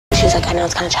He's like, I know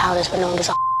it's kind of childish, but no one gives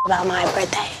a about my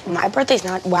birthday. My birthday's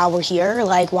not while we're here.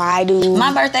 Like, why do...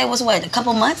 My birthday was, what, a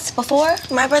couple months before?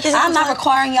 My birthday's... I'm not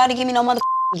requiring y'all to give me no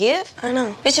gift. I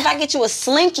know. Bitch, if I get you a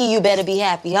Slinky, you better be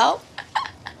happy, ho.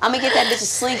 I'm gonna get that bitch a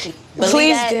Slinky.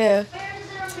 Please do.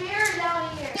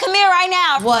 Come here right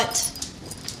now. What?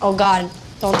 Oh, God.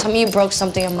 Don't tell me you broke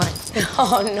something of mine.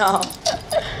 Oh, no.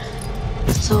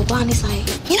 So Bonnie's like,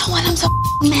 you know what? I'm so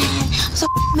mad. I'm so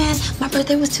mad. My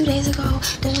birthday was 2 days ago.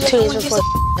 2 days before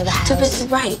the house. Two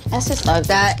bitches, right. That's just ugly.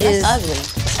 That's ugly.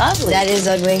 It's ugly. That is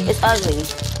ugly. It's ugly.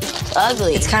 It's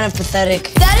ugly. It's kind of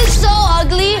pathetic. That is so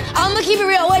ugly. I'm gonna keep it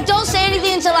real. Wait, don't say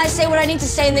anything until I say what I need to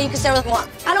say, and then you can say what you want.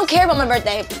 I don't care about my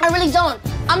birthday. I really don't.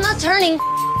 I'm not turning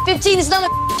 15. It's not my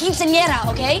quinceañera,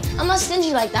 okay? I'm not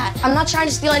stingy like that. I'm not trying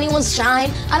to steal anyone's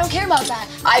shine. I don't care about that.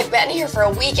 I've been here for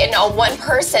a week and not one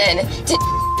person did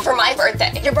for my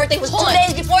birthday. Your birthday was 2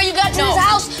 days before you got to this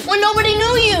house when nobody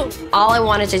knew you. All I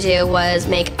wanted to do was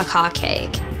make a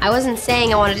cake. I wasn't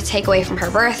saying I wanted to take away from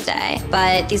her birthday,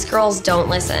 but these girls don't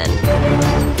listen.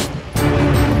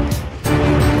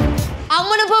 I'm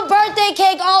gonna put birthday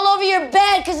cake all over your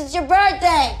bed because it's your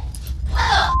birthday.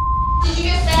 What the did you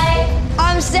just say?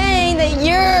 I'm saying that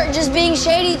you're just being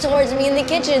shady towards me in the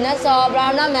kitchen, that's all, but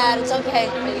I'm not mad, it's okay.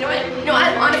 You know what? No,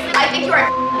 I'm honest. I think you're a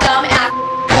dumb ass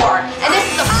whore. And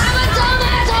this is I'm a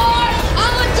dumbass whore!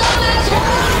 I'm a dumbass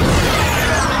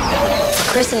whore! What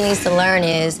Kristen needs to learn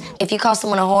is, if you call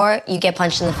someone a whore, you get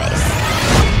punched in the face.